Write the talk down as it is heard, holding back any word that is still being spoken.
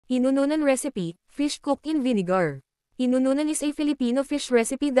Inununan recipe, fish cooked in vinegar. Inununan is a Filipino fish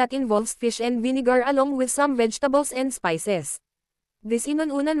recipe that involves fish and vinegar along with some vegetables and spices. This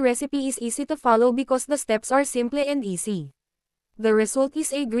Inun-unan recipe is easy to follow because the steps are simple and easy. The result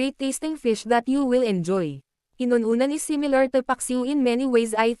is a great tasting fish that you will enjoy. Inun-unan is similar to Paksiw in many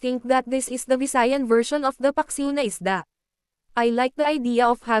ways. I think that this is the Visayan version of the Paksiw na isda. I like the idea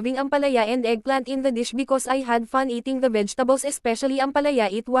of having ampalaya and eggplant in the dish because I had fun eating the vegetables, especially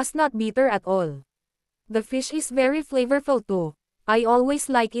ampalaya. It was not bitter at all. The fish is very flavorful too. I always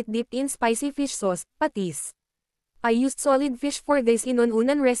like it dipped in spicy fish sauce, patis. I used solid fish for this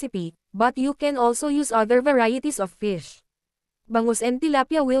Inun-unan recipe, but you can also use other varieties of fish. Bangus and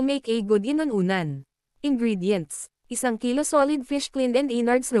tilapia will make a good Inun-unan. Ingredients: 1 kilo solid fish cleaned and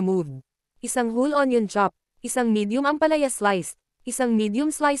innards removed. 1 whole onion chopped. 1 medium ampalaya sliced. 1 medium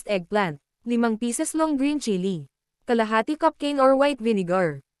sliced eggplant. 5 pieces long green chili. Kalahati cup cane or white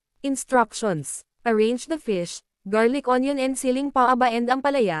vinegar. Instructions: arrange the fish, garlic, onion and siling paaba and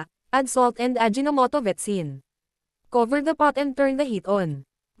ampalaya, add salt and Ajinomoto vetsin. Cover the pot and turn the heat on.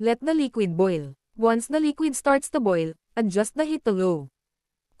 Let the liquid boil. Once the liquid starts to boil, adjust the heat to low.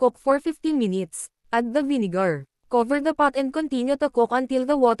 Cook for 15 minutes. Add the vinegar. Cover the pot and continue to cook until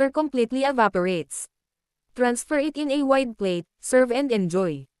the water completely evaporates. Transfer it in a wide plate, serve and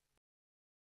enjoy.